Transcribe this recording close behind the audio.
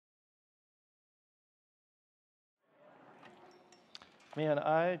Man,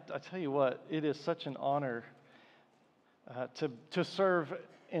 I tell you what, it is such an honor to serve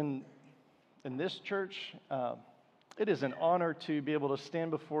in this church. It is an honor to be able to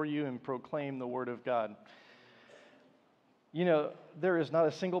stand before you and proclaim the Word of God. You know, there is not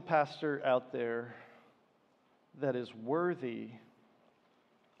a single pastor out there that is worthy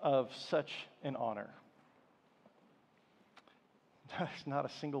of such an honor. There's not a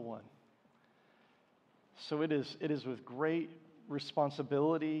single one. So it is with great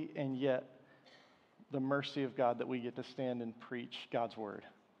responsibility and yet the mercy of God that we get to stand and preach God's Word.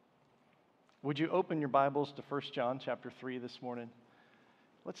 Would you open your Bibles to 1 John chapter 3 this morning?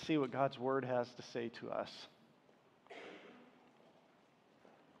 Let's see what God's Word has to say to us.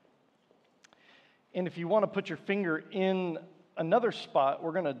 And if you want to put your finger in another spot,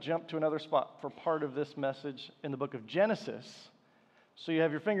 we're going to jump to another spot for part of this message in the book of Genesis. So you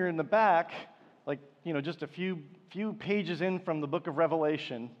have your finger in the back, like, just a few pages in from the book of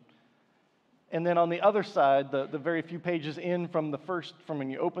Revelation. And then on the other side, the very few pages in from when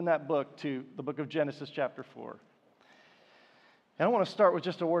you open that book to the book of Genesis chapter 4. And I want to start with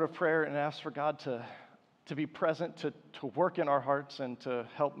just a word of prayer and ask for God to be present, to work in our hearts and to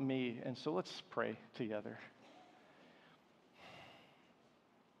help me. And so let's pray together.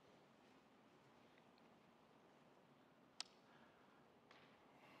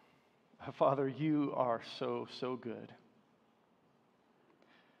 Father, you are so, so good.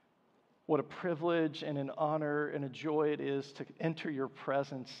 What a privilege and an honor and a joy it is to enter your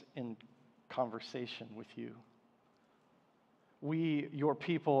presence in conversation with you. We, your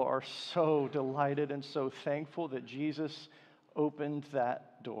people, are so delighted and so thankful that Jesus opened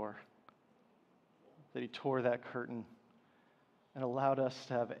that door, that he tore that curtain and allowed us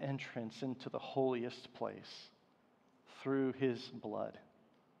to have entrance into the holiest place through his blood.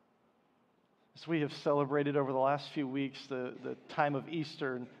 As we have celebrated over the last few weeks the time of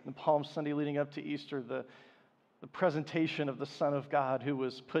Easter and the Palm Sunday leading up to Easter, the presentation of the Son of God who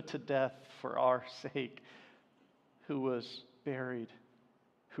was put to death for our sake, who was buried,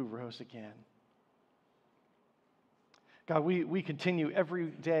 who rose again. God, we continue every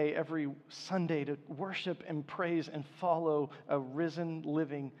day, every Sunday to worship and praise and follow a risen,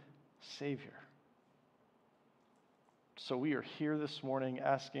 living Savior. So we are here this morning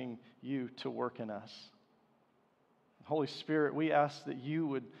asking you to work in us. Holy Spirit, we ask that you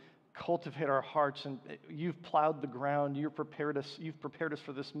would cultivate our hearts, and you've plowed the ground, you've prepared us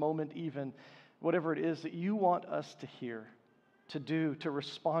for this moment, even whatever it is that you want us to hear, to do, to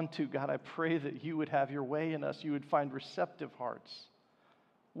respond to. God, I pray that you would have your way in us. You would find receptive hearts,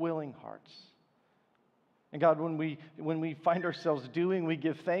 willing hearts. And God, when we find ourselves doing, we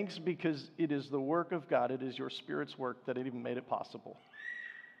give thanks because it is the work of God. It is your Spirit's work that it even made it possible.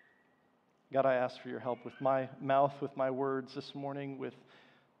 God, I ask for your help with my mouth, with my words this morning, with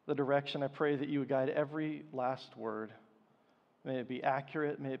the direction. I pray that you would guide every last word. May it be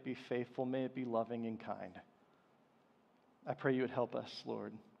accurate, may it be faithful, may it be loving and kind. I pray you would help us,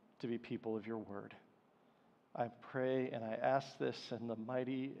 Lord, to be people of your word. I pray and I ask this in the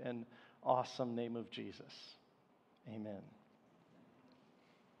mighty and awesome name of Jesus. Amen.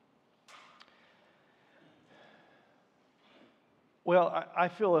 Well, I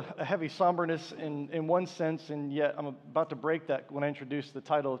feel a heavy somberness in one sense, and yet I'm about to break that when I introduce the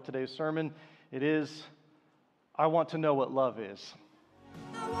title of today's sermon. It is, I Want to Know What Love Is.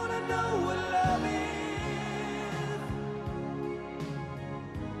 I want to know what love is.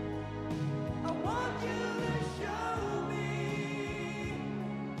 I want you to show me.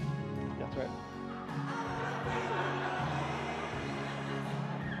 That's right.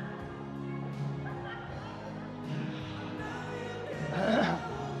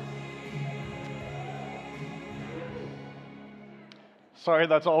 Sorry,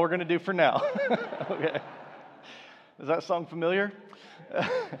 that's all we're going to do for now. Okay. Is that song familiar?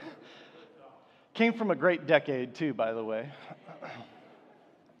 Came from a great decade, too, by the way.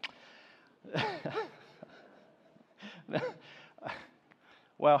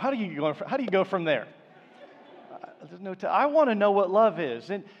 Wow, how do you go from there? I want to know what love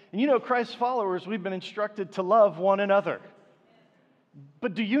is. And Christ's followers, we've been instructed to love one another.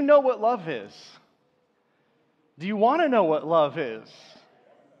 But do you know what love is? Do you want to know what love is?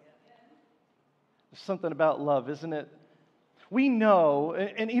 There's something about love, isn't it? We know,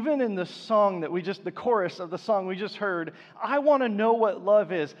 and even in the song the chorus of the song we just heard, I want to know what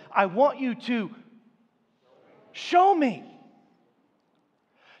love is. I want you to show me.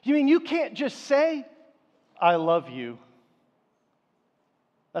 You mean you can't just say, I love you?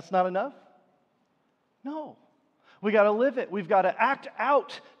 That's not enough? No. We got to live it. We've got to act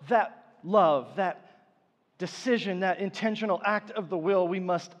out that love, that decision, that intentional act of the will, we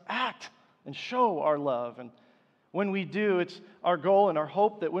must act and show our love. And when we do, it's our goal and our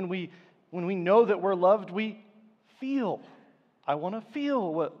hope that when we know that we're loved, we feel. I want to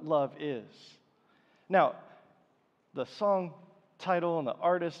feel what love is. Now, the song title and the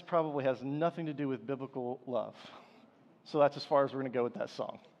artist probably has nothing to do with biblical love. So that's as far as we're going to go with that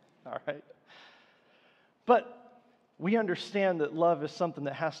song. All right? But we understand that love is something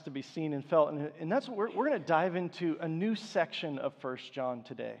that has to be seen and felt. And that's what we're going to dive into a new section of 1 John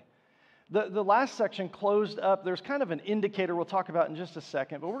today. The last section closed up. There's kind of an indicator we'll talk about in just a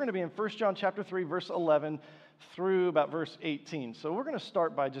second. But we're going to be in 1 John chapter 3, verse 11 through about verse 18. So we're going to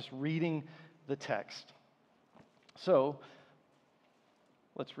start by just reading the text. So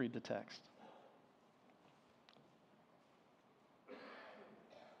let's read the text.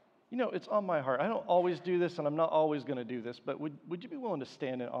 You know, it's on my heart. I don't always do this, and I'm not always going to do this, but would you be willing to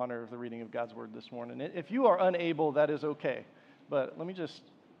stand in honor of the reading of God's word this morning? If you are unable, that is okay. But let me just,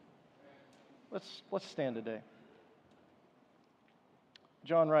 let's stand today.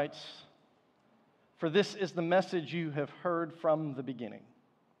 John writes, "For this is the message you have heard from the beginning.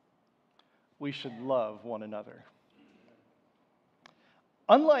 We should love one another.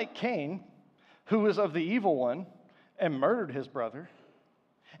 Unlike Cain, who was of the evil one and murdered his brother.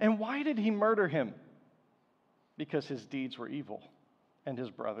 And why did he murder him? Because his deeds were evil, and his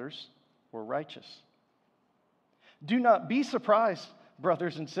brothers were righteous. Do not be surprised,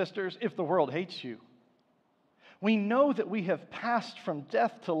 brothers and sisters, if the world hates you. We know that we have passed from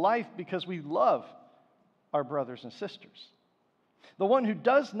death to life because we love our brothers and sisters. The one who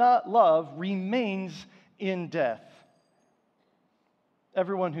does not love remains in death.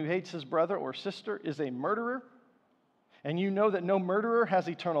 Everyone who hates his brother or sister is a murderer, and you know that no murderer has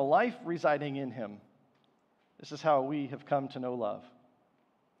eternal life residing in him. This is how we have come to know love.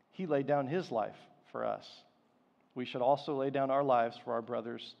 He laid down his life for us. We should also lay down our lives for our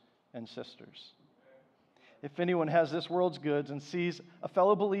brothers and sisters. If anyone has this world's goods and sees a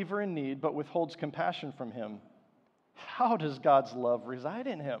fellow believer in need but withholds compassion from him, how does God's love reside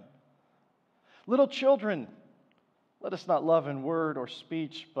in him? Little children, let us not love in word or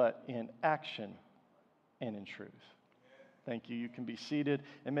speech, but in action and in truth." Thank you. You can be seated,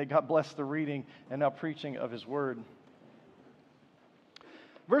 and may God bless the reading and now preaching of his word.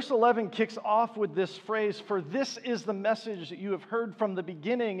 Verse 11 kicks off with this phrase, "For this is the message that you have heard from the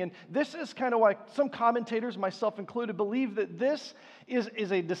beginning." And this is kind of why some commentators, myself included, believe that this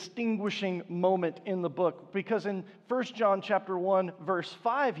is a distinguishing moment in the book. Because in 1 John chapter 1, verse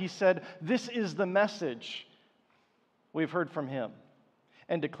 5, he said, "This is the message we've heard from him.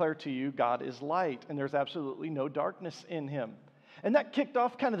 And declare to you, God is light, and there's absolutely no darkness in him." And that kicked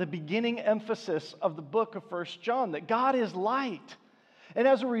off kind of the beginning emphasis of the book of 1 John, that God is light. And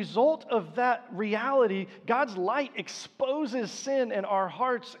as a result of that reality, God's light exposes sin in our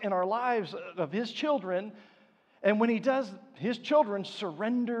hearts and our lives of his children. And when he does, his children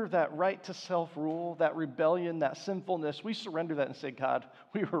surrender that right to self-rule, that rebellion, that sinfulness. We surrender that and say, "God,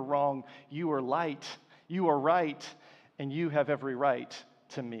 we were wrong. You are light. You are right. And you have every right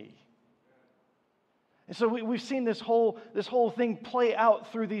to me." And so we've seen this whole thing play out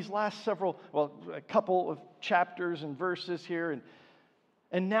through these last a couple of chapters and verses here.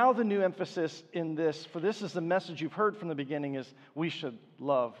 And now the new emphasis in this, "For this is the message you've heard from the beginning," is we should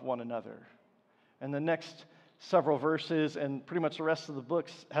love one another. And the next several verses and pretty much the rest of the book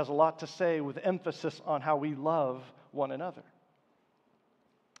has a lot to say with emphasis on how we love one another.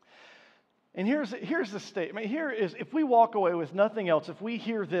 And here's the statement. Here is, if we walk away with nothing else, if we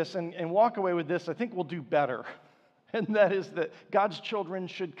hear this and walk away with this, I think we'll do better. And that is that God's children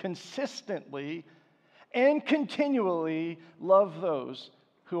should consistently and continually love those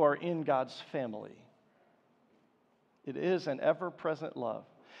who are in God's family. It is an ever-present love.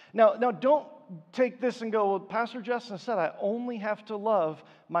 Now don't take this and go, "Well, Pastor Justin said I only have to love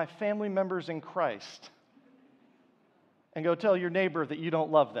my family members in Christ." And go tell your neighbor that you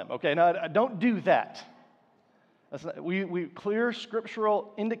don't love them. Okay, now don't do that. We clear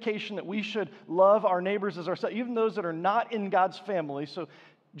scriptural indication that we should love our neighbors as ourselves, even those that are not in God's family. So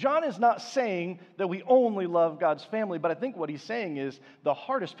John is not saying that we only love God's family, but I think what he's saying is the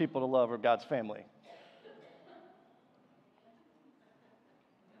hardest people to love are God's family.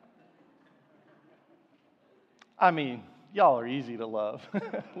 I mean, y'all are easy to love.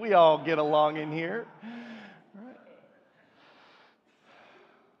 We all get along in here.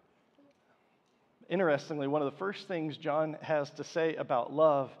 Interestingly, one of the first things John has to say about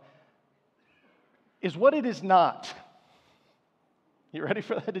love is what it is not. You ready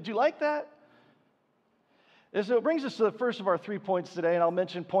for that? Did you like that? And so it brings us to the first of our 3 points today, and I'll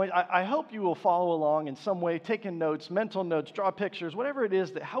mention point. I hope you will follow along in some way, taking notes, mental notes, draw pictures, whatever it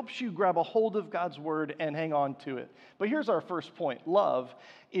is that helps you grab a hold of God's word and hang on to it. But here's our first point. Love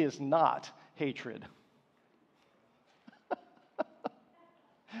is not hatred.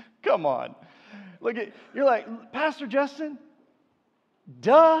 Come on. Look at, you're like, Pastor Justin,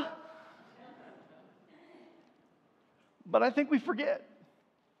 duh. But I think we forget.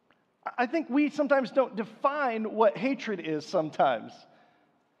 I think we sometimes don't define what hatred is sometimes.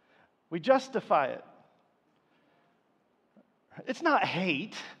 We justify it. It's not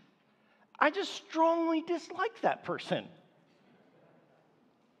hate. I just strongly dislike that person.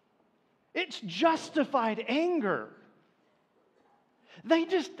 It's justified anger. They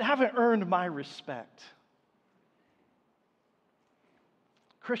just haven't earned my respect.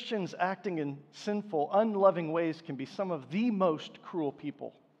 Christians acting in sinful, unloving ways can be some of the most cruel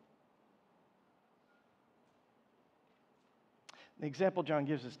people. The example John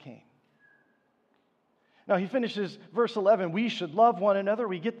gives is Cain. Now he finishes verse 11, we should love one another.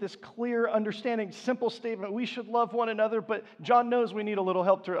 We get this clear understanding, simple statement, we should love one another, but John knows we need a little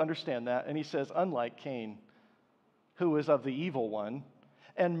help to understand that. And he says, unlike Cain, who was of the evil one,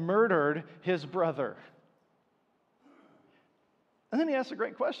 and murdered his brother. And then he asks a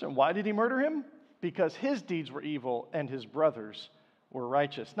great question. Why did he murder him? Because his deeds were evil and his brothers were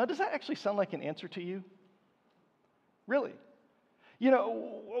righteous. Now, does that actually sound like an answer to you? Really? You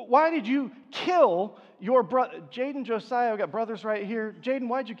know, why did you kill your brother? Jaden, Josiah, I've got brothers right here. Jaden,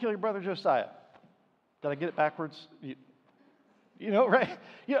 why did you kill your brother Josiah? Did I get it backwards? You know, right?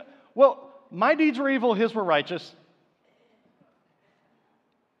 Yeah. Well, my deeds were evil, his were righteous.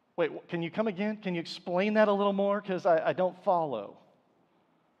 Wait, can you come again? Can you explain that a little more? Because I don't follow.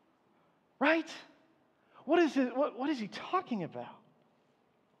 Right? What is he talking about?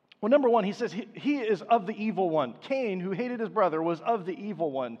 Well, number one, he says he is of the evil one. Cain, who hated his brother, was of the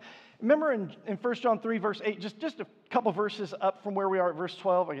evil one. Remember in 1 John 3, verse 8, just a couple verses up from where we are at verse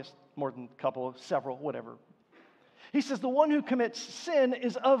 12, I guess more than a couple, several, whatever. He says, the one who commits sin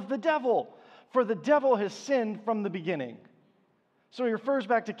is of the devil, for the devil has sinned from the beginning. So he refers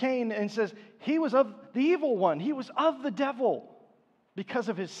back to Cain and says, he was of the evil one. He was of the devil because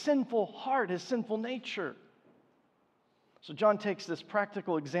of his sinful heart, his sinful nature. So John takes this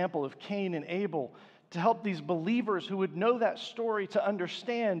practical example of Cain and Abel to help these believers who would know that story to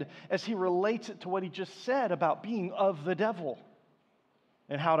understand as he relates it to what he just said about being of the devil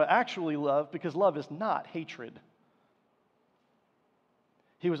and how to actually love, because love is not hatred.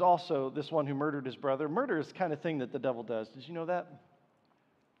 He was also this one who murdered his brother. Murder is the kind of thing that the devil does. Did you know that?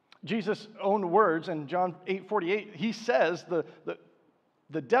 Jesus' own words in John 8:48, he says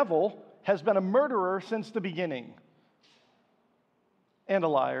the devil has been a murderer since the beginning. And a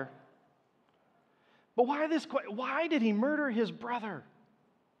liar. But why did he murder his brother?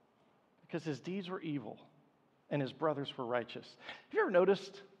 Because his deeds were evil and his brothers were righteous. Have you ever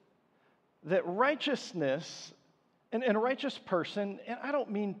noticed that righteousness and a righteous person, and I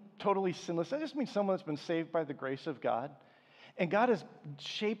don't mean totally sinless, I just mean someone that's been saved by the grace of God, and God has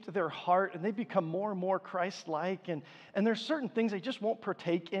shaped their heart, and they become more and more Christ-like, and there's certain things they just won't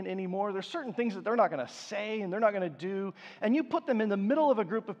partake in anymore. There's certain things that they're not going to say and they're not going to do, and you put them in the middle of a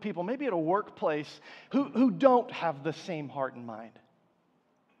group of people, maybe at a workplace, who don't have the same heart and mind.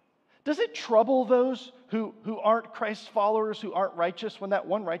 Does it trouble those who aren't Christ followers, who aren't righteous, when that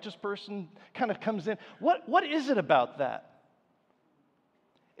one righteous person kind of comes in? What is it about that?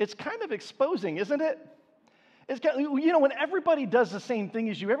 It's kind of exposing, isn't it? It's kind of, you know, when everybody does the same thing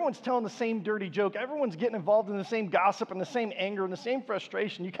as you, everyone's telling the same dirty joke, everyone's getting involved in the same gossip and the same anger and the same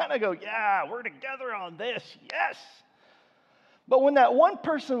frustration, you kind of go, yeah, we're together on this, yes. But when that one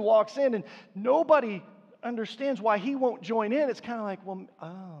person walks in and nobody understands why he won't join in, it's kind of like, well,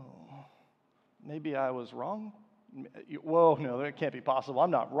 oh, maybe I was wrong. Whoa, no, that can't be possible.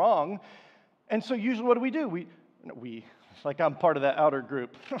 I'm not wrong. And so usually what do? We it's like I'm part of that outer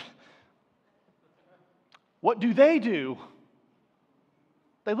group. What do? They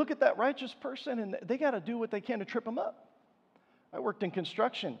look at that righteous person and they got to do what they can to trip them up. I worked in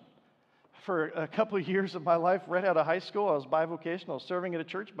construction for a couple of years of my life right out of high school. I was bivocational. I was serving at a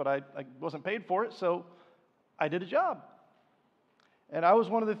church, but I wasn't paid for it, so I did a job. And I was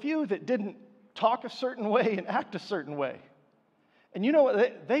one of the few that didn't talk a certain way and act a certain way. And you know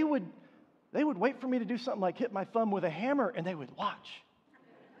what? They would wait for me to do something like hit my thumb with a hammer, and they would watch.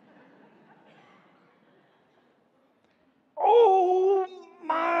 Oh,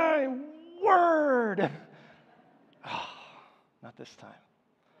 my word. Oh, not this time.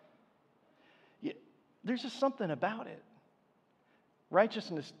 Yeah, there's just something about it.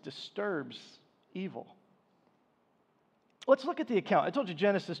 Righteousness disturbs evil. Let's look at the account. I told you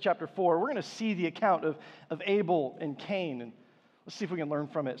Genesis chapter 4. We're going to see the account of Abel and Cain, and let's see if we can learn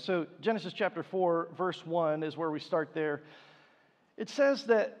from it. So Genesis chapter 4, verse 1 is where we start there. It says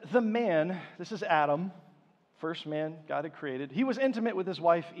that the man, this is Adam, first man God had created, he was intimate with his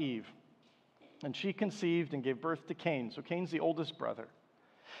wife Eve, and she conceived and gave birth to Cain. So Cain's the oldest brother.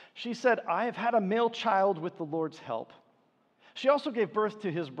 She said, I have had a male child with the Lord's help. She also gave birth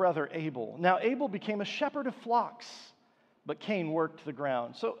to his brother Abel. Now Abel became a shepherd of flocks, but Cain worked the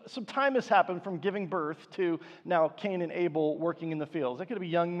ground. So some time has happened from giving birth to now Cain and Abel working in the fields. They could be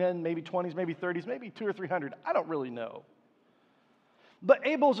young men, maybe 20s, maybe 30s, maybe 200 or 300. I don't really know. But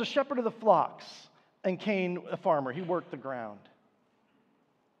Abel's a shepherd of the flocks, and Cain a farmer. He worked the ground.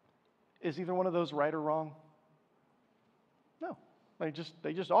 Is either one of those right or wrong? No. They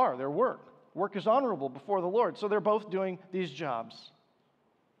just are. Their work. Work is honorable before the Lord. So they're both doing these jobs.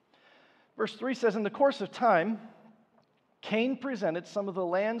 Verse 3 says, in the course of time, Cain presented some of the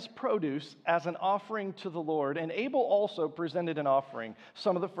land's produce as an offering to the Lord, and Abel also presented an offering,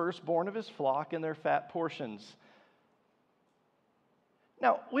 some of the firstborn of his flock and their fat portions.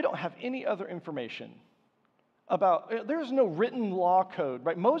 Now, we don't have any other information about, there's no written law code,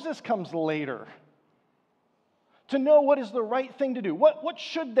 right? Moses comes later to know what is the right thing to do. What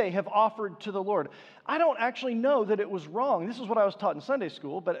should they have offered to the Lord? I don't actually know that it was wrong. This is what I was taught in Sunday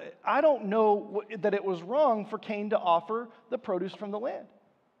school, but I don't know that it was wrong for Cain to offer the produce from the land.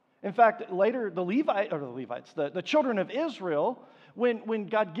 In fact, later the children of Israel, when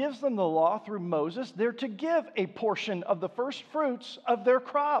God gives them the law through Moses, they're to give a portion of the first fruits of their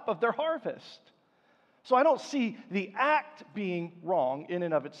crop, of their harvest. So I don't see the act being wrong in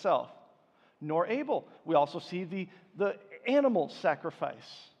and of itself, nor Abel. We also see the animal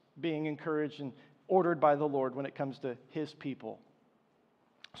sacrifice being encouraged and ordered by the Lord when it comes to his people.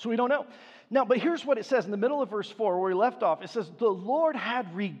 So we don't know. Now, but here's what it says in the middle of verse 4 where we left off. It says, the Lord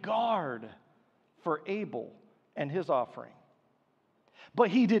had regard for Abel and his offering, but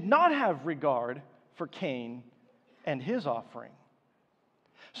he did not have regard for Cain and his offering.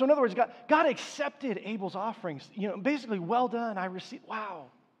 So in other words, God accepted Abel's offerings. Basically, well done, I received. Wow,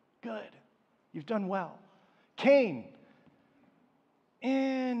 good. You've done well. Cain,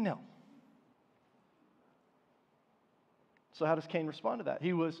 no. So how does Cain respond to that?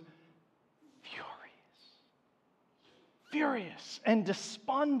 He was furious and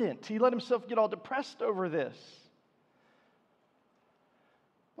despondent. He let himself get all depressed over this.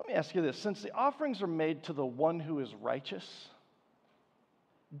 Let me ask you this. Since the offerings are made to the one who is righteous,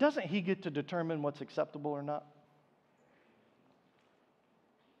 doesn't he get to determine what's acceptable or not?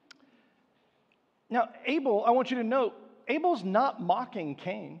 Now, Abel, I want you to note, Abel's not mocking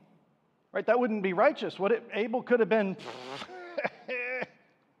Cain, right? That wouldn't be righteous, would it? Abel could have been,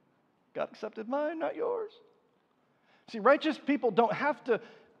 God accepted mine, not yours. See, righteous people don't have to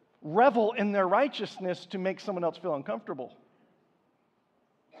revel in their righteousness to make someone else feel uncomfortable.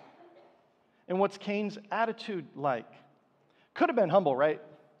 And what's Cain's attitude like? Could have been humble, right?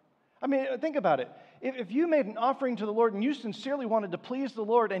 I mean, think about it. If you made an offering to the Lord and you sincerely wanted to please the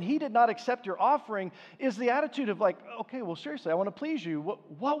Lord and he did not accept your offering, is the attitude of like, okay, well, seriously, I want to please you.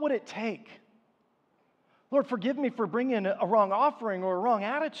 What would it take? Lord, forgive me for bringing a wrong offering or a wrong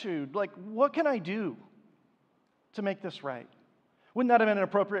attitude. Like, what can I do to make this right? Wouldn't that have been an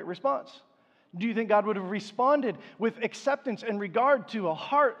appropriate response? Do you think God would have responded with acceptance and regard to a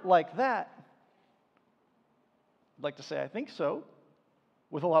heart like that? I'd like to say I think so,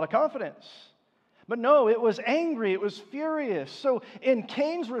 with a lot of confidence. But no, it was angry, it was furious. So in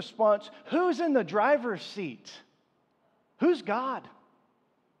Cain's response, who's in the driver's seat? Who's God?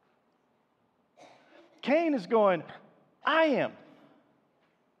 Cain is going, I am.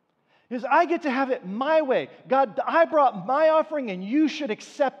 Because I get to have it my way. God, I brought my offering and you should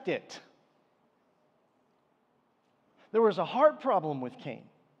accept it. There was a heart problem with Cain.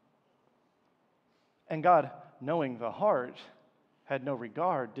 And God, knowing the heart, had no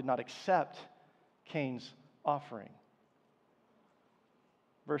regard, did not accept Cain's offering.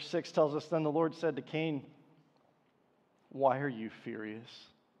 Verse 6 tells us, then the Lord said to Cain, why are you furious?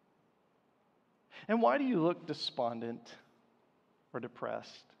 And why do you look despondent or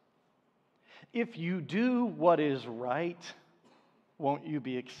depressed? If you do what is right, won't you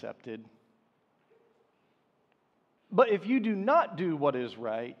be accepted? But if you do not do what is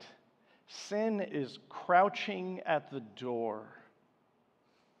right, sin is crouching at the door.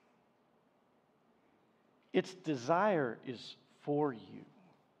 Its desire is for you.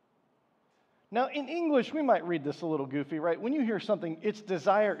 Now, in English, we might read this a little goofy, right? When you hear something, its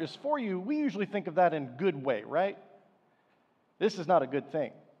desire is for you, we usually think of that in a good way, right? This is not a good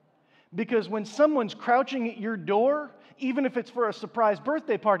thing. Because when someone's crouching at your door, even if it's for a surprise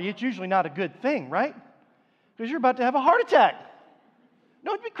birthday party, it's usually not a good thing, right? Because you're about to have a heart attack.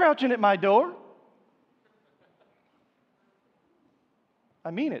 Don't be crouching at my door.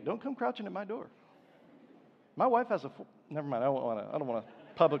 I mean it. Don't come crouching at my door. My wife has never mind. I don't want to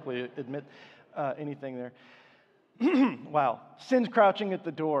publicly admit anything there. Wow. Sin's crouching at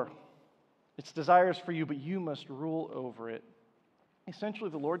the door. Its desires for you, but you must rule over it. Essentially,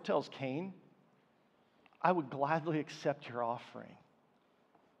 the Lord tells Cain, I would gladly accept your offering.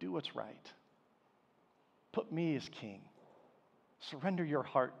 Do what's right. Put me as king. Surrender your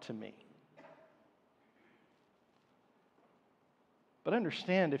heart to me. But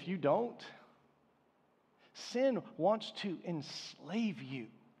understand, if you don't, sin wants to enslave you.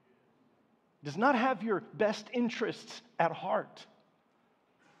 It does not have your best interests at heart.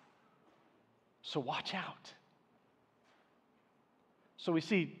 So watch out. So we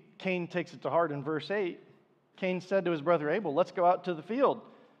see Cain takes it to heart in verse 8. Cain said to his brother Abel, let's go out to the field.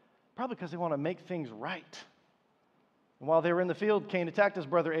 Probably because they want to make things right. And while they were in the field, Cain attacked his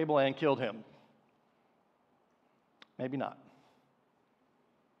brother Abel and killed him. Maybe not.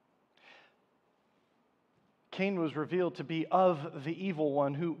 Cain was revealed to be of the evil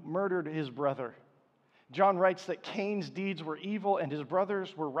one who murdered his brother. John writes that Cain's deeds were evil and his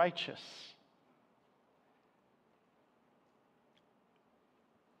brothers were righteous.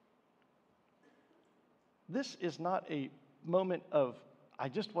 This is not a moment of, I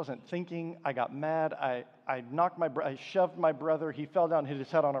just wasn't thinking, I got mad, I shoved my brother, he fell down, hit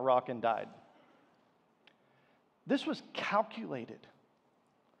his head on a rock and died. This was calculated.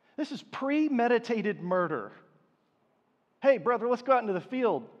 This is premeditated murder. Hey, brother, let's go out into the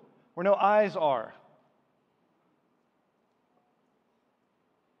field where no eyes are.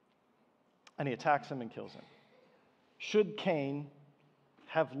 And he attacks him and kills him. Should Cain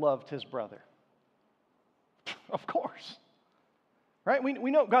have loved his brother? Of course. Right?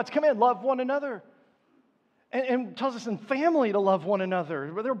 We know God's command, love one another. And tells us in family to love one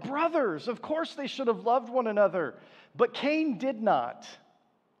another. They're brothers. Of course they should have loved one another. But Cain did not.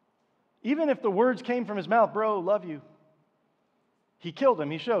 Even if the words came from his mouth, bro, love you. He killed him.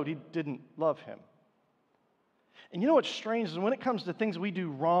 He showed he didn't love him. And you know what's strange is when it comes to things we do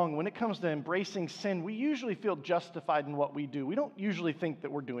wrong, when it comes to embracing sin, we usually feel justified in what we do. We don't usually think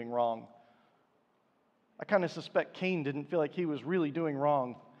that we're doing wrong. I kind of suspect Cain didn't feel like he was really doing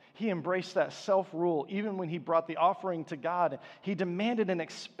wrong. He embraced that self-rule even when he brought the offering to God. He demanded and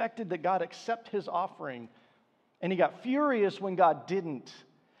expected that God accept his offering. And he got furious when God didn't.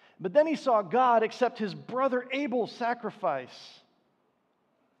 But then he saw God accept his brother Abel's sacrifice.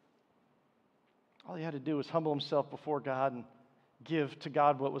 All he had to do was humble himself before God and give to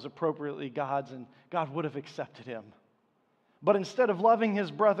God what was appropriately God's, and God would have accepted him. But instead of loving his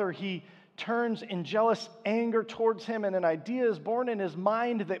brother, he turns in jealous anger towards him, and an idea is born in his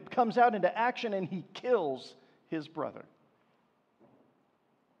mind that comes out into action, and he kills his brother.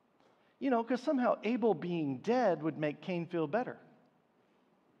 You know, because somehow Abel being dead would make Cain feel better.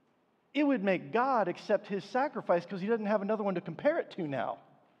 It would make God accept his sacrifice because he doesn't have another one to compare it to now.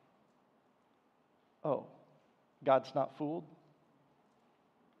 Oh, God's not fooled?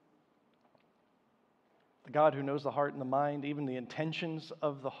 The God who knows the heart and the mind, even the intentions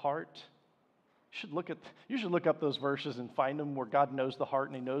of the heart. You should look up those verses and find them where God knows the heart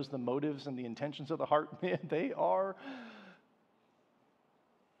and he knows the motives and the intentions of the heart. Man, they are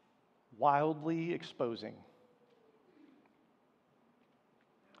wildly exposing.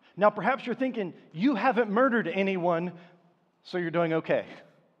 Now, perhaps you're thinking, you haven't murdered anyone, so you're doing okay.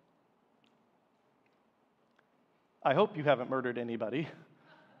 I hope you haven't murdered anybody.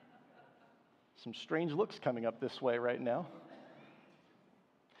 Some strange looks coming up this way right now.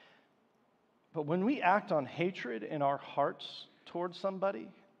 But when we act on hatred in our hearts towards somebody,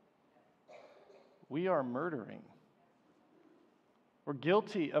 we are murdering. We're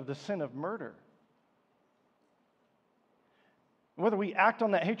guilty of the sin of murder. Whether we act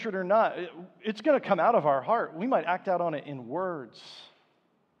on that hatred or not, it's going to come out of our heart. We might act out on it in words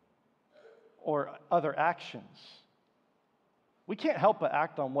or other actions. We can't help but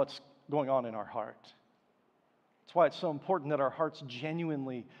act on what's going on in our heart. That's why it's so important that our hearts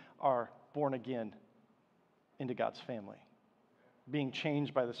genuinely are born again into God's family, being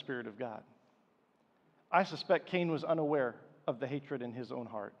changed by the Spirit of God. I suspect Cain was unaware of the hatred in his own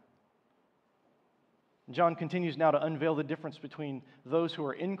heart. John continues now to unveil the difference between those who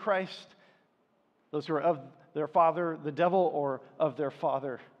are in Christ, those who are of their father, the devil, or of their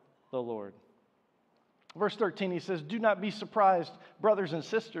father, the Lord. Verse 13, he says, "Do not be surprised, brothers and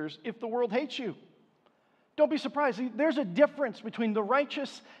sisters, if the world hates you. Don't be surprised. There's a difference between the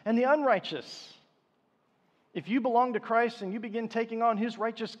righteous and the unrighteous. If you belong to Christ and you begin taking on His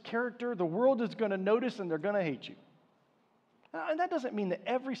righteous character, the world is going to notice and they're going to hate you. And that doesn't mean that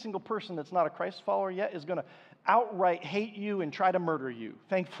every single person that's not a Christ follower yet is going to outright hate you and try to murder you,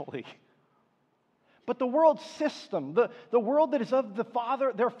 thankfully. But the world system, the world that is of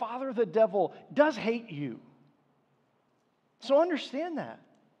their father, the devil, does hate you. So understand that.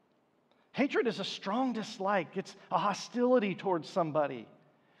 Hatred is a strong dislike. It's a hostility towards somebody.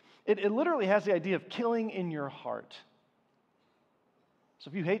 It literally has the idea of killing in your heart. So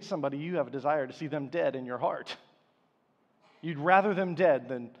if you hate somebody, you have a desire to see them dead in your heart. You'd rather them dead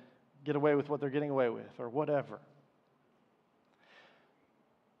than get away with what they're getting away with or whatever.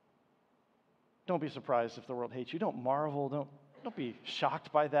 Don't be surprised if the world hates you. Don't marvel. Don't be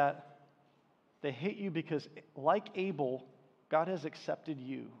shocked by that. They hate you because, like Abel, God has accepted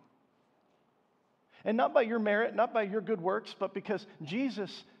you. And not by your merit, not by your good works, but because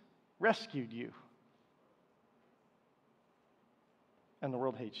Jesus rescued you. And the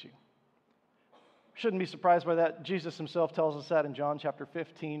world hates you. Shouldn't be surprised by that. Jesus himself tells us that in John chapter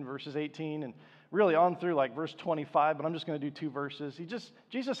 15, verses 18, and really on through like verse 25, but I'm just going to do 2 verses.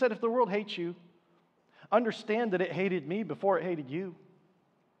 Jesus said, if the world hates you, understand that it hated me before it hated you.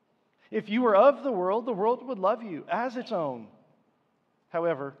 If you were of the world would love you as its own.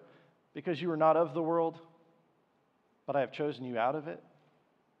 However, because you are not of the world, but I have chosen you out of it,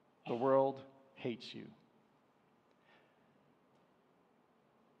 the world hates you.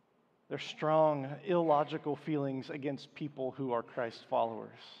 There's strong, illogical feelings against people who are Christ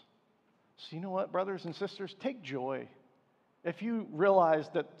followers. So you know what, brothers and sisters? Take joy. If you realize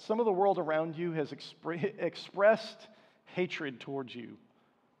that some of the world around you has expressed hatred towards you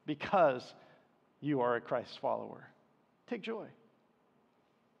because you are a Christ follower, take joy.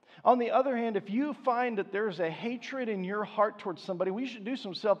 On the other hand, if you find that there's a hatred in your heart towards somebody, we should do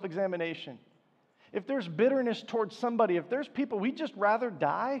some self-examination. If there's bitterness towards somebody, if there's people we'd just rather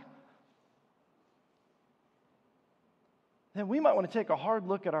die, then we might want to take a hard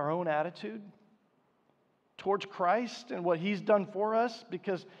look at our own attitude towards Christ and what He's done for us,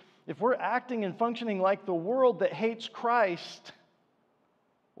 because if we're acting and functioning like the world that hates Christ,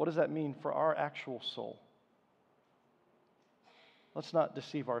 what does that mean for our actual soul? Let's not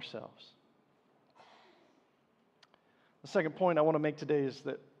deceive ourselves. The second point I want to make today is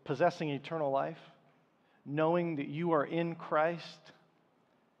that possessing eternal life, knowing that you are in Christ,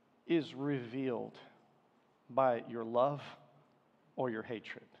 is revealed by your love or your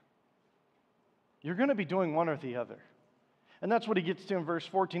hatred. You're going to be doing one or the other. And that's what he gets to in verse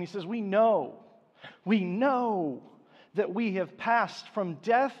 14. He says, we know that we have passed from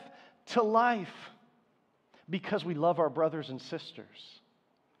death to life because we love our brothers and sisters.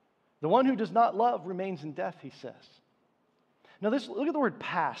 The one who does not love remains in death, he says. Now look at the word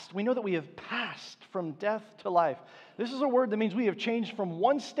passed. We know that we have passed from death to life. This is a word that means we have changed from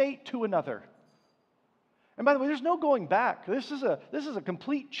one state to another. And by the way, there's no going back. This is a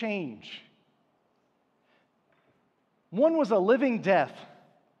complete change. One was a living death,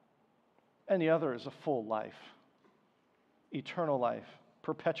 and the other is a full life, eternal life,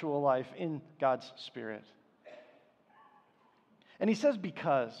 perpetual life in God's Spirit. And he says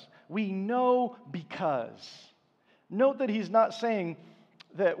because. We know because. Note that he's not saying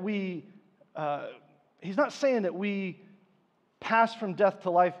that we pass from death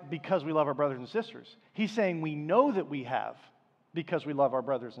to life because we love our brothers and sisters. He's saying we know that we have because we love our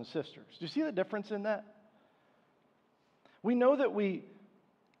brothers and sisters. Do you see the difference in that? We know that we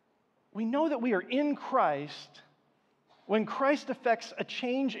are in Christ when Christ effects a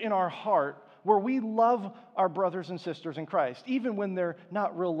change in our heart where we love our brothers and sisters in Christ, even when they're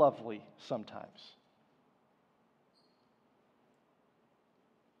not real lovely sometimes.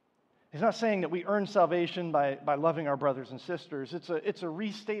 He's not saying that we earn salvation by loving our brothers and sisters. It's a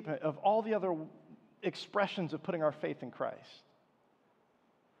restatement of all the other expressions of putting our faith in Christ.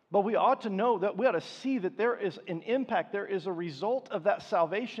 But we ought to know that we ought to see that there is an impact, there is a result of that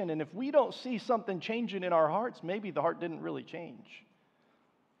salvation. And if we don't see something changing in our hearts, maybe the heart didn't really change.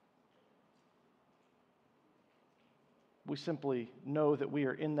 We simply know that we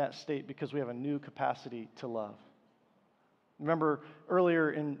are in that state because we have a new capacity to love. Remember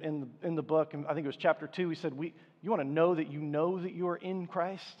earlier in the book, I think it was chapter 2, he said, you want to know that you are in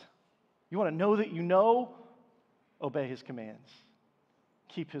Christ? You want to know that you know? Obey His commands.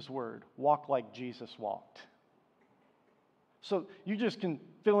 Keep His word. Walk like Jesus walked. So you just can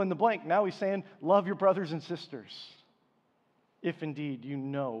fill in the blank. Now he's saying, love your brothers and sisters, if indeed you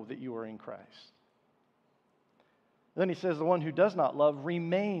know that you are in Christ. Then he says the one who does not love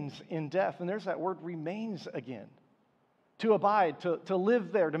remains in death. And there's that word remains again. To abide, to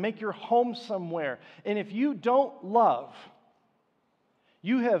live there, to make your home somewhere. And if you don't love,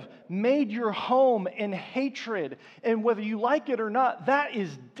 you have made your home in hatred. And whether you like it or not, that is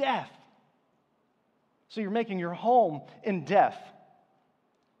death. So you're making your home in death.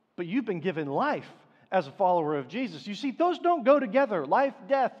 But you've been given life as a follower of Jesus. You see, those don't go together. Life,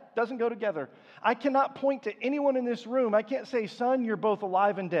 death doesn't go together. I cannot point to anyone in this room. I can't say, son, you're both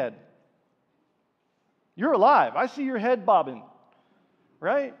alive and dead. You're alive. I see your head bobbing,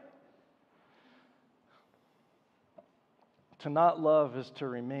 right? To not love is to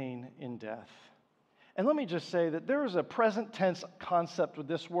remain in death. And let me just say that there is a present tense concept with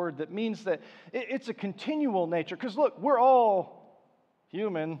this word that means that it's a continual nature. Because look, we're all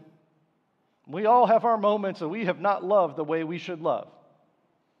human. We all have our moments that we have not loved the way we should love.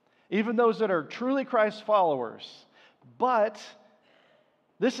 Even those that are truly Christ followers. But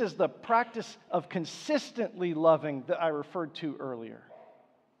this is the practice of consistently loving that I referred to earlier.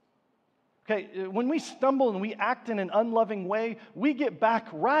 Okay, when we stumble and we act in an unloving way, we get back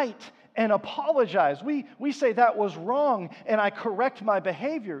right and apologize. We say that was wrong and I correct my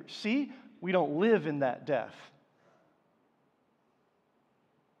behavior. See, we don't live in that death.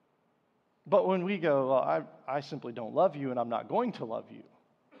 But when we go, well, I simply don't love you and I'm not going to love you,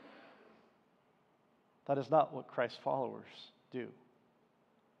 that is not what Christ's followers do.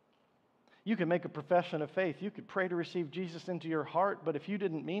 You can make a profession of faith. You could pray to receive Jesus into your heart, but if you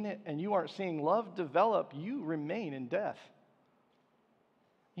didn't mean it and you aren't seeing love develop, you remain in death.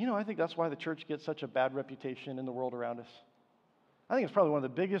 You know, I think that's why the church gets such a bad reputation in the world around us. I think it's probably one of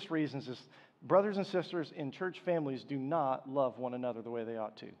the biggest reasons is brothers and sisters in church families do not love one another the way they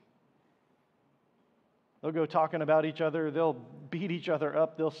ought to. They'll go talking about each other. They'll beat each other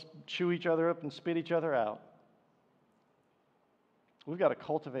up. They'll chew each other up and spit each other out. We've got to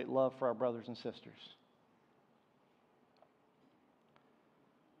cultivate love for our brothers and sisters.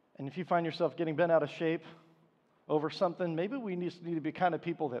 And if you find yourself getting bent out of shape over something, maybe we need to be kind of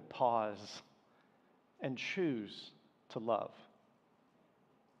people that pause and choose to love,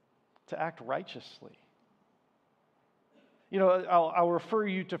 to act righteously. You know, I'll refer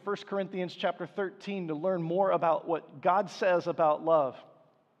you to 1 Corinthians chapter 13 to learn more about what God says about love.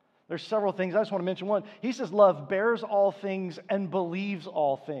 There's several things. I just want to mention one. He says love bears all things and believes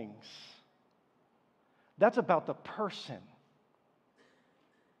all things. That's about the person.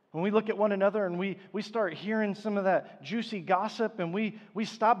 When we look at one another and we start hearing some of that juicy gossip and we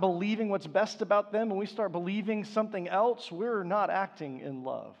stop believing what's best about them and we start believing something else, we're not acting in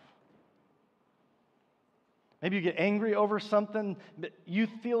love. Maybe you get angry over something that you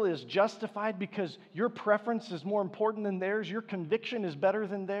feel is justified because your preference is more important than theirs. Your conviction is better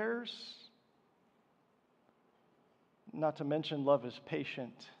than theirs. Not to mention, love is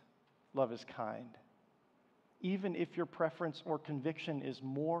patient. Love is kind. Even if your preference or conviction is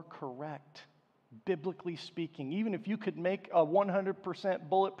more correct, biblically speaking, even if you could make a 100%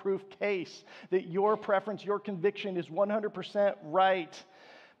 bulletproof case that your preference, your conviction is 100% right.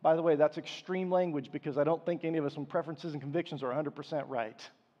 By the way, that's extreme language because I don't think any of us with preferences and convictions are 100% right.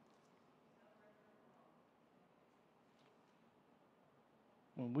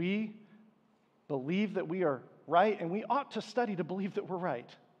 When we believe that we are right, and we ought to study to believe that we're right,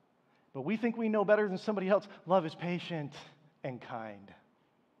 but we think we know better than somebody else, love is patient and kind.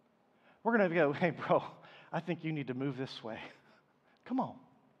 We're going to go, hey, bro, I think you need to move this way. Come on.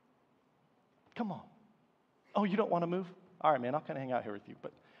 Come on. Oh, you don't want to move? All right, man, I'll kind of hang out here with you,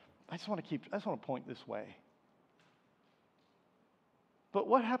 but I just want to point this way. But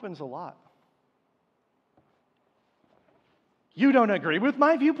what happens a lot? You don't agree with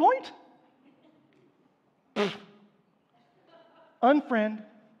my viewpoint? Unfriend.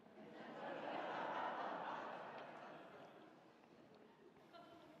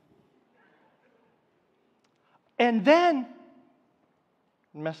 And then,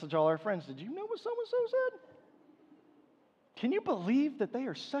 message all our friends, did you know what so-and-so said? Can you believe that they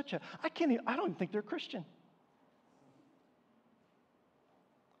are such a... I don't even think they're Christian.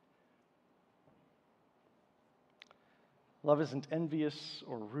 Love isn't envious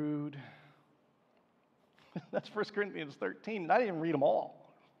or rude. That's 1 Corinthians 13, and I didn't read them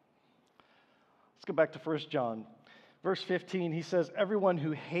all. Let's go back to 1 John. Verse 15, he says, everyone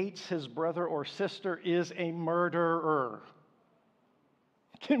who hates his brother or sister is a murderer.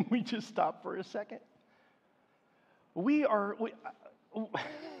 Can we just stop for a second? We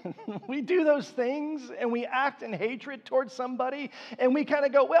we do those things and we act in hatred towards somebody and we kind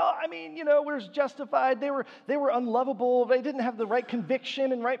of go, well, I mean, we're justified. They were unlovable. They didn't have the right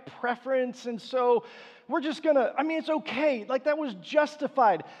conviction and right preference. And so we're just going to, it's okay. Like that was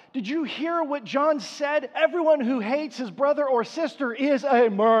justified. Did you hear what John said? Everyone who hates his brother or sister is a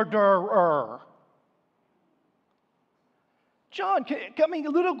murderer. John, come a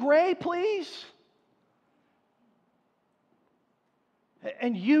little gray, please.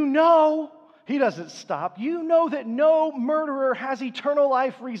 And he doesn't stop. You know that no murderer has eternal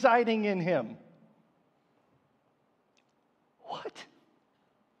life residing in him. What?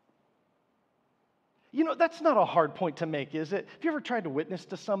 That's not a hard point to make, is it? Have you ever tried to witness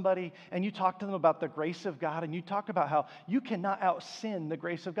to somebody and you talk to them about the grace of God and you talk about how you cannot out-sin the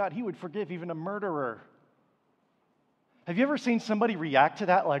grace of God? He would forgive even a murderer. Have you ever seen somebody react to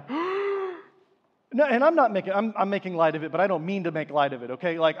that like, no, and I'm making light of it, but I don't mean to make light of it,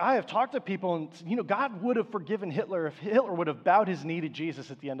 okay? Like, I have talked to people, and, God would have forgiven Hitler if Hitler would have bowed his knee to Jesus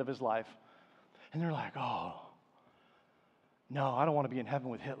at the end of his life. And they're like, oh, no, I don't want to be in heaven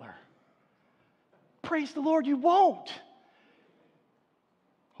with Hitler. Praise the Lord, you won't.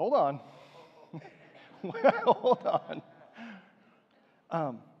 Hold on. Hold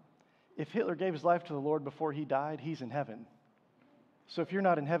on. If Hitler gave his life to the Lord before he died, he's in heaven. So if you're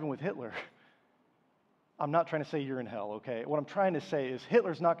not in heaven with Hitler, I'm not trying to say you're in hell, okay? What I'm trying to say is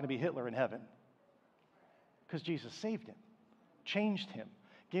Hitler's not going to be Hitler in heaven because Jesus saved him, changed him,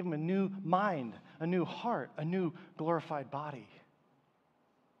 gave him a new mind, a new heart, a new glorified body.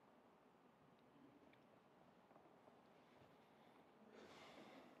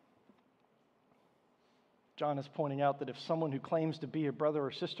 John is pointing out that if someone who claims to be a brother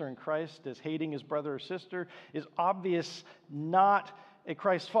or sister in Christ is hating his brother or sister, is obvious not a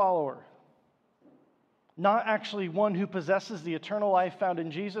Christ follower. Not actually one who possesses the eternal life found in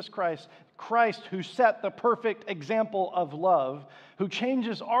Jesus Christ, Christ who set the perfect example of love, who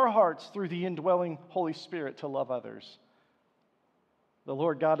changes our hearts through the indwelling Holy Spirit to love others. The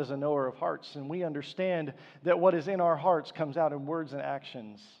Lord God is a knower of hearts, and we understand that what is in our hearts comes out in words and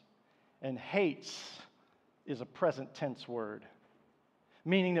actions. And hates is a present tense word,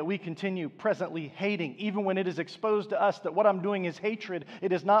 meaning that we continue presently hating, even when it is exposed to us that what I'm doing is hatred,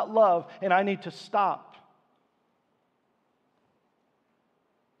 it is not love, and I need to stop.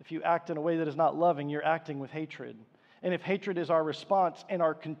 If you act in a way that is not loving, you're acting with hatred. And if hatred is our response and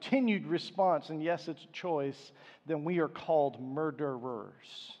our continued response, and yes, it's a choice, then we are called murderers.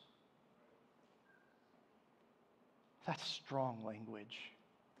 That's strong language.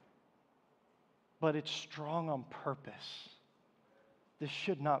 But it's strong on purpose. This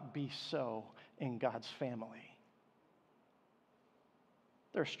should not be so in God's family.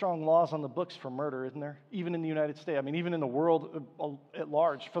 There are strong laws on the books for murder, isn't there? Even in the United States. Even in the world at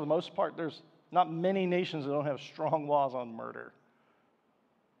large. For the most part, there's not many nations that don't have strong laws on murder.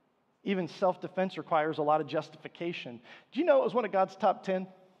 Even self-defense requires a lot of justification. Do you know it was one of God's top 10?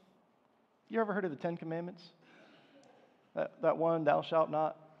 You ever heard of the 10 Commandments? That one, thou shalt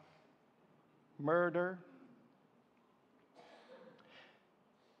not murder.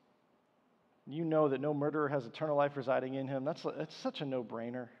 You know that no murderer has eternal life residing in him. That's such a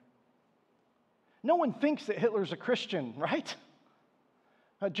no-brainer. No one thinks that Hitler's a Christian, right?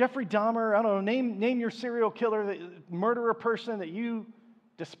 Jeffrey Dahmer, I don't know, name your serial killer, murderer person that you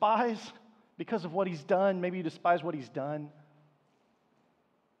despise because of what he's done. Maybe you despise what he's done.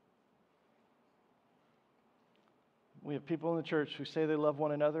 We have people in the church who say they love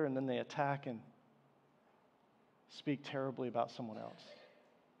one another and then they attack and speak terribly about someone else.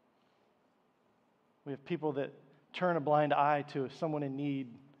 We have people that turn a blind eye to someone in need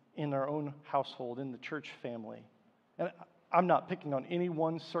in their own household, in the church family. And I'm not picking on any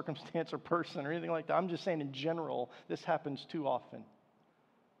one circumstance or person or anything like that. I'm just saying in general, this happens too often.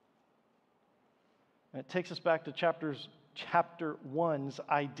 And it takes us back to chapter 1's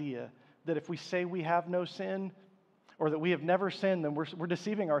idea that if we say we have no sin or that we have never sinned, then we're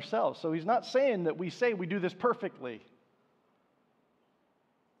deceiving ourselves. So he's not saying that we say we do this perfectly.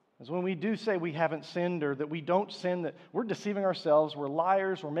 Because when we do say we haven't sinned or that we don't sin, that we're deceiving ourselves, we're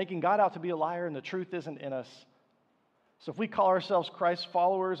liars, we're making God out to be a liar, and the truth isn't in us. So if we call ourselves Christ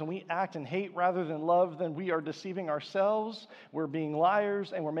followers and we act in hate rather than love, then we are deceiving ourselves, we're being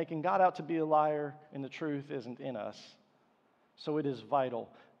liars, and we're making God out to be a liar, and the truth isn't in us. So it is vital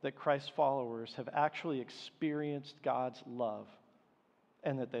that Christ followers have actually experienced God's love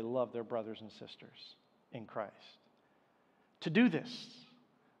and that they love their brothers and sisters in Christ. To do this,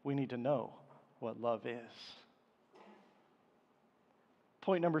 we need to know what love is.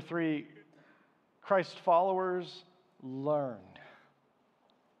 Point number 3, Christ followers learn.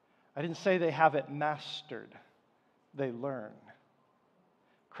 I didn't say they have it mastered. They learn.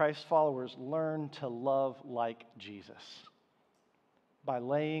 Christ followers learn to love like Jesus by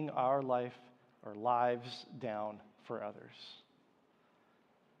laying our lives down for others.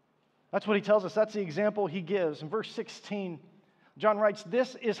 That's what he tells us. That's the example he gives. In verse 16, John writes,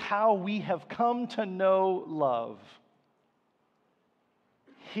 "This is how we have come to know love.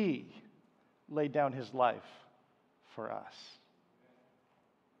 He laid down his life for us.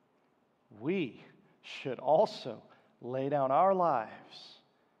 We should also lay down our lives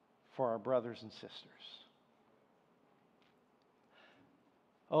for our brothers and sisters."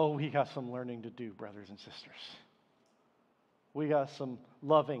 Oh, we got some learning to do, brothers and sisters. We got some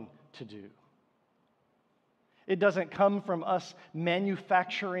loving to do. It doesn't come from us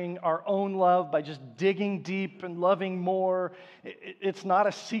manufacturing our own love by just digging deep and loving more. It's not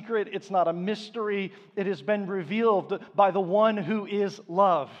a secret. It's not a mystery. It has been revealed by the one who is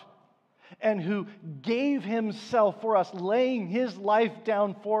love and who gave himself for us, laying his life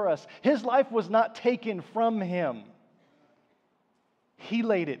down for us. His life was not taken from him. He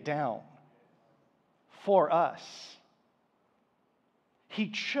laid it down for us. He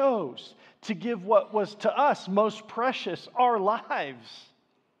chose to give what was to us most precious, our lives.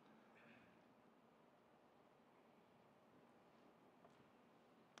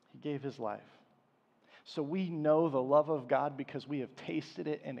 He gave his life. So we know the love of God because we have tasted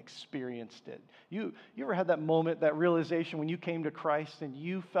it and experienced it. You ever had that moment, that realization when you came to Christ and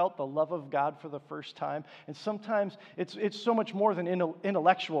you felt the love of God for the first time? And sometimes it's so much more than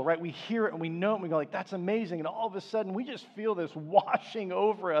intellectual, right? We hear it and we know it and we go like, that's amazing. And all of a sudden we just feel this washing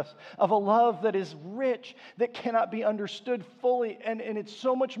over us of a love that is rich, that cannot be understood fully. And it's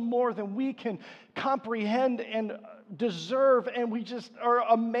so much more than we can comprehend and deserve. And we just are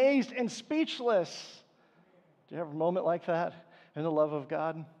amazed and speechless. Do you have a moment like that in the love of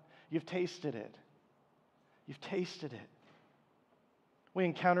God? You've tasted it. You've tasted it. We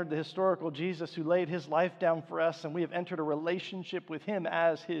encountered the historical Jesus who laid his life down for us, and we have entered a relationship with him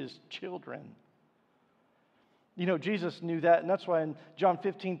as his children. You know, Jesus knew that, and that's why in John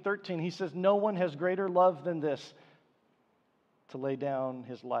 15:13, he says, "No one has greater love than this, to lay down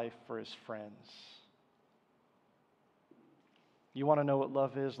his life for his friends." You want to know what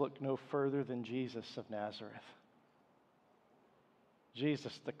love is? Look no further than Jesus of Nazareth.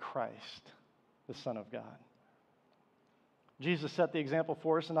 Jesus the Christ, the Son of God. Jesus set the example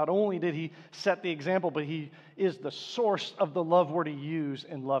for us, and not only did he set the example, but he is the source of the love we're to use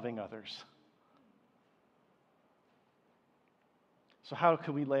in loving others. So how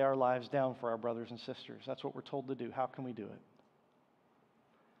can we lay our lives down for our brothers and sisters? That's what we're told to do. How can we do it?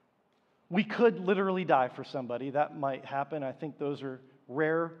 We could literally die for somebody. That might happen. I think those are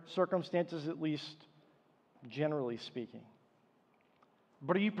rare circumstances, at least generally speaking.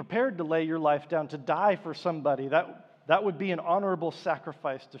 But are you prepared to lay your life down to die for somebody? That would be an honorable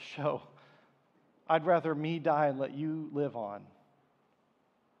sacrifice to show. I'd rather me die and let you live on.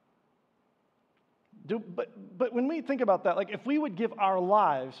 But when we think about that, like if we would give our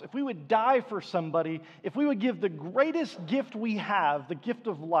lives, if we would die for somebody, if we would give the greatest gift we have, the gift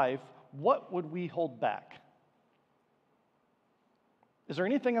of life, what would we hold back? Is there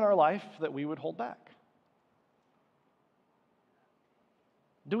anything in our life that we would hold back?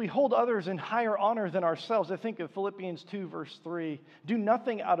 Do we hold others in higher honor than ourselves? I think of Philippians 2, verse 3. "Do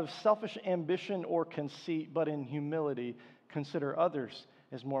nothing out of selfish ambition or conceit, but in humility consider others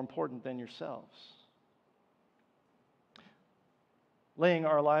as more important than yourselves." Laying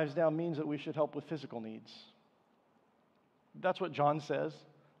our lives down means that we should help with physical needs. That's what John says.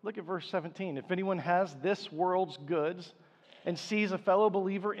 Look at verse 17. "If anyone has this world's goods and sees a fellow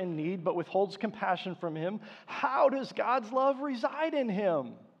believer in need but withholds compassion from him, how does God's love reside in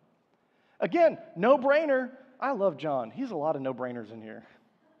him?" Again, no-brainer. I love John. He's a lot of no-brainers in here.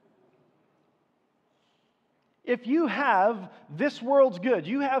 If you have this world's goods,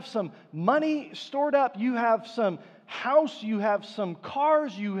 you have some money stored up, you have some house, you have some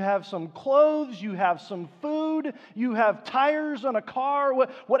cars, you have some clothes, you have some food, you have tires on a car,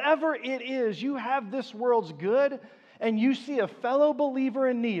 whatever it is, you have this world's good, and you see a fellow believer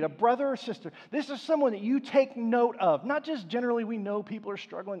in need, a brother or sister, this is someone that you take note of. Not just generally we know people are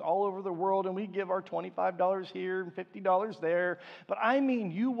struggling all over the world and we give our $25 here and $50 there, but I mean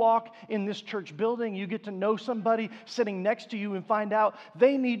you walk in this church building, you get to know somebody sitting next to you and find out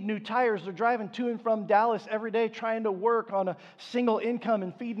they need new tires. They're driving to and from Dallas every day trying to work on a single income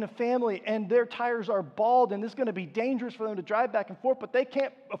and feeding a family, and their tires are bald and it's going to be dangerous for them to drive back and forth, but they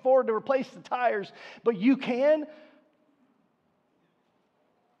can't afford to replace the tires, but you can.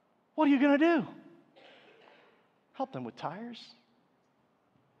 What are you going to do? Help them with tires.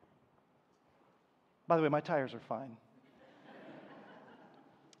 By the way, my tires are fine.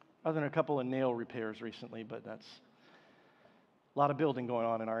 Other than a couple of nail repairs recently, but that's a lot of building going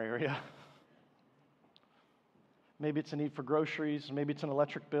on in our area. Maybe it's a need for groceries. Maybe it's an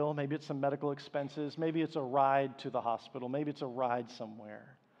electric bill. Maybe it's some medical expenses. Maybe it's a ride to the hospital. Maybe it's a ride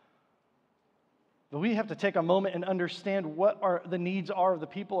somewhere. But we have to take a moment and understand what the needs are of the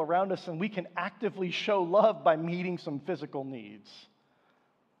people around us, and we can actively show love by meeting some physical needs.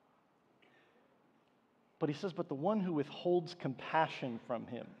 But he says, but the one who withholds compassion from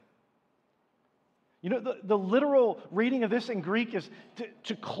him. You know, the literal reading of this in Greek is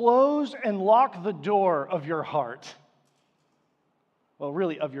to close and lock the door of your heart. Well,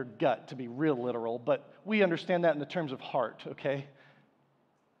 really of your gut, to be real literal, but we understand that in the terms of heart, okay?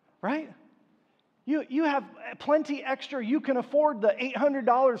 Right? You have plenty extra. You can afford the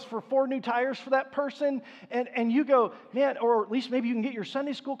 $800 for 4 new tires for that person, and you go, man, or at least maybe you can get your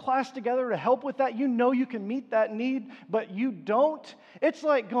Sunday school class together to help with that. You know you can meet that need, but you don't. It's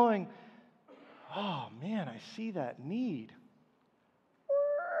like going, oh, man, I see that need.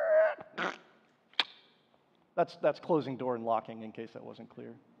 That's closing door and locking, in case that wasn't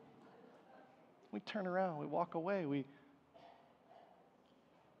clear. We turn around, we walk away,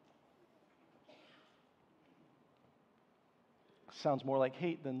 sounds more like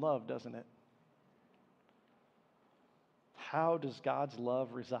hate than love, doesn't it? How does God's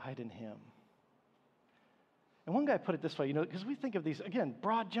love reside in him? And one guy put it this way, because we think of these, again,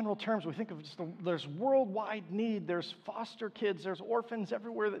 broad general terms. We think of just there's worldwide need. There's foster kids. There's orphans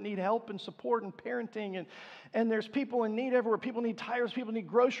everywhere that need help and support and parenting. And there's people in need everywhere. People need tires. People need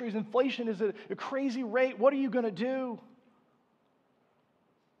groceries. Inflation is at a crazy rate. What are you going to do?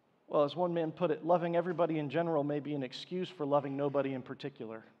 Well, as one man put it, loving everybody in general may be an excuse for loving nobody in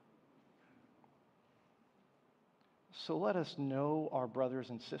particular. So let us know our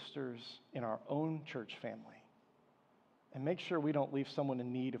brothers and sisters in our own church family and make sure we don't leave someone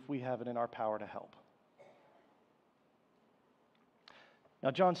in need if we have it in our power to help.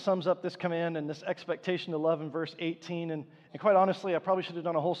 Now, John sums up this command and this expectation to love in verse 18. And quite honestly, I probably should have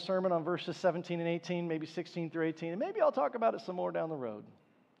done a whole sermon on verses 17 and 18, maybe 16 through 18. And maybe I'll talk about it some more down the road.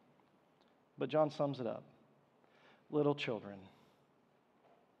 But John sums it up. Little children.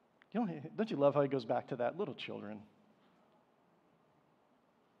 Don't you love how he goes back to that? Little children.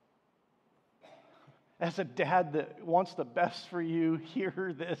 As a dad that wants the best for you,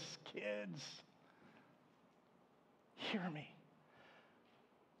 hear this, kids. Hear me.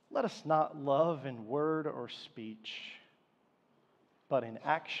 Let us not love in word or speech, but in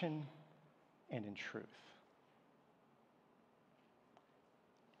action and in truth.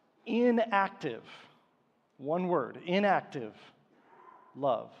 Inactive, one word, inactive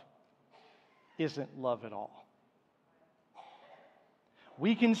love isn't love at all.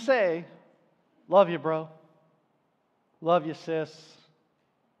 We can say, love you, bro. Love you, sis.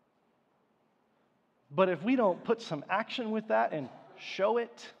 But if we don't put some action with that and show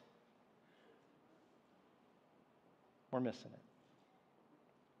it, we're missing it.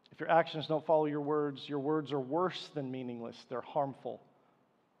 If your actions don't follow your words are worse than meaningless. They're harmful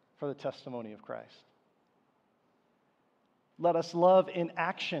for the testimony of Christ. Let us love in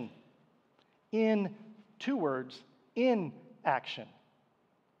action. In 2 words, in action.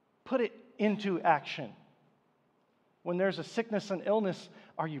 Put it into action. When there's a sickness and illness,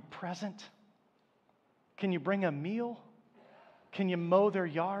 are you present? Can you bring a meal? Can you mow their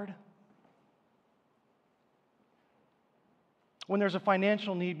yard? When there's a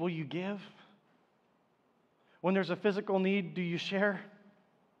financial need, will you give? When there's a physical need, do you share?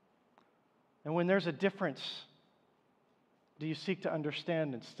 And when there's a difference, do you seek to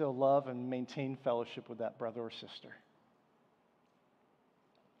understand and still love and maintain fellowship with that brother or sister?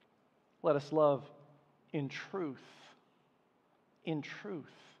 Let us love in truth. In truth.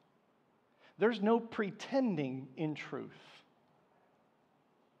 There's no pretending in truth.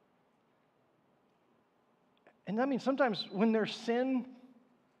 And that means sometimes when there's sin,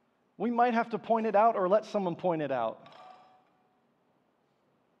 we might have to point it out or let someone point it out.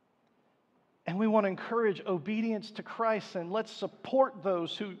 And we want to encourage obedience to Christ, and let's support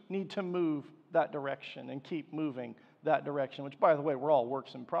those who need to move that direction and keep moving that direction, which, by the way, we're all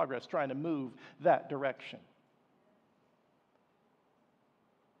works in progress trying to move that direction.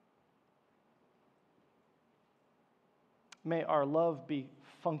 May our love be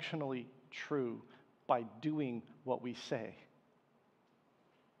functionally true by doing what we say.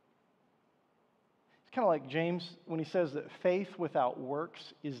 It's kind of like James when he says that faith without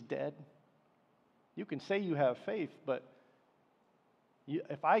works is dead. You can say you have faith, but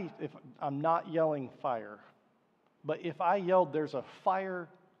if I'm not yelling fire, But if I yelled, there's a fire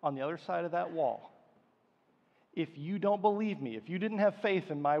on the other side of that wall, if you don't believe me, if you didn't have faith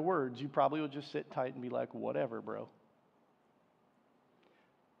in my words, you probably would just sit tight and be like, whatever, bro.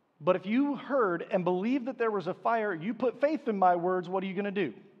 But if you heard and believed that there was a fire, you put faith in my words, what are you going to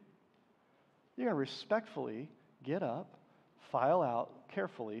do? You're going to respectfully get up, file out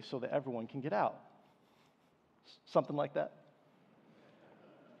carefully so that everyone can get out. Something like that.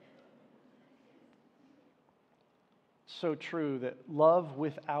 So true that love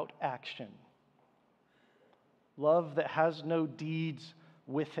without action, love that has no deeds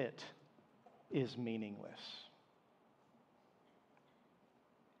with it, is meaningless.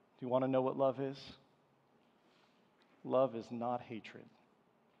 Do you want to know what love is? Love is not hatred.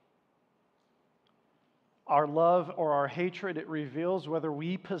 Our love or our hatred, it reveals whether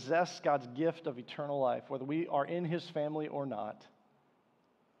we possess God's gift of eternal life, whether we are in His family or not.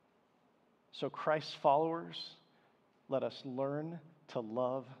 So Christ's followers, let us learn to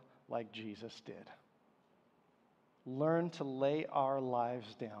love like Jesus did. Learn to lay our lives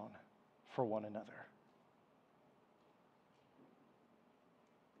down for one another.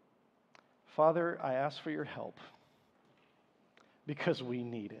 Father, I ask for your help because we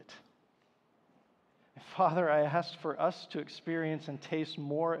need it. Father, I ask for us to experience and taste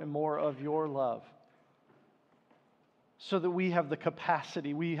more and more of your love so that we have the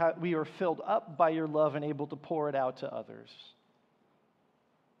capacity, we are filled up by your love and able to pour it out to others.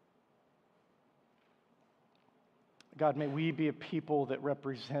 God, may we be a people that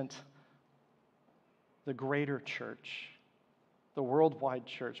represent the greater church, the worldwide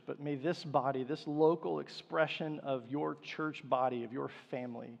church, but may this body, this local expression of your church body, of your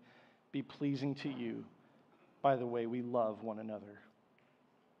family, be pleasing to you by the way we love one another.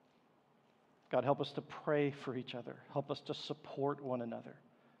 God, help us to pray for each other. Help us to support one another.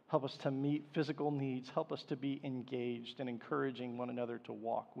 Help us to meet physical needs. Help us to be engaged and encouraging one another to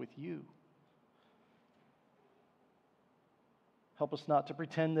walk with you. Help us not to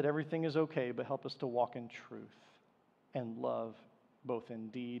pretend that everything is okay, but help us to walk in truth and love both in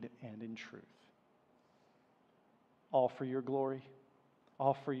deed and in truth. All for your glory,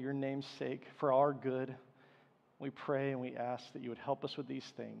 all for your name's sake, for our good. We pray and we ask that you would help us with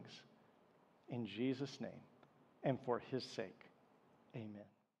these things. In Jesus' name and for his sake, amen.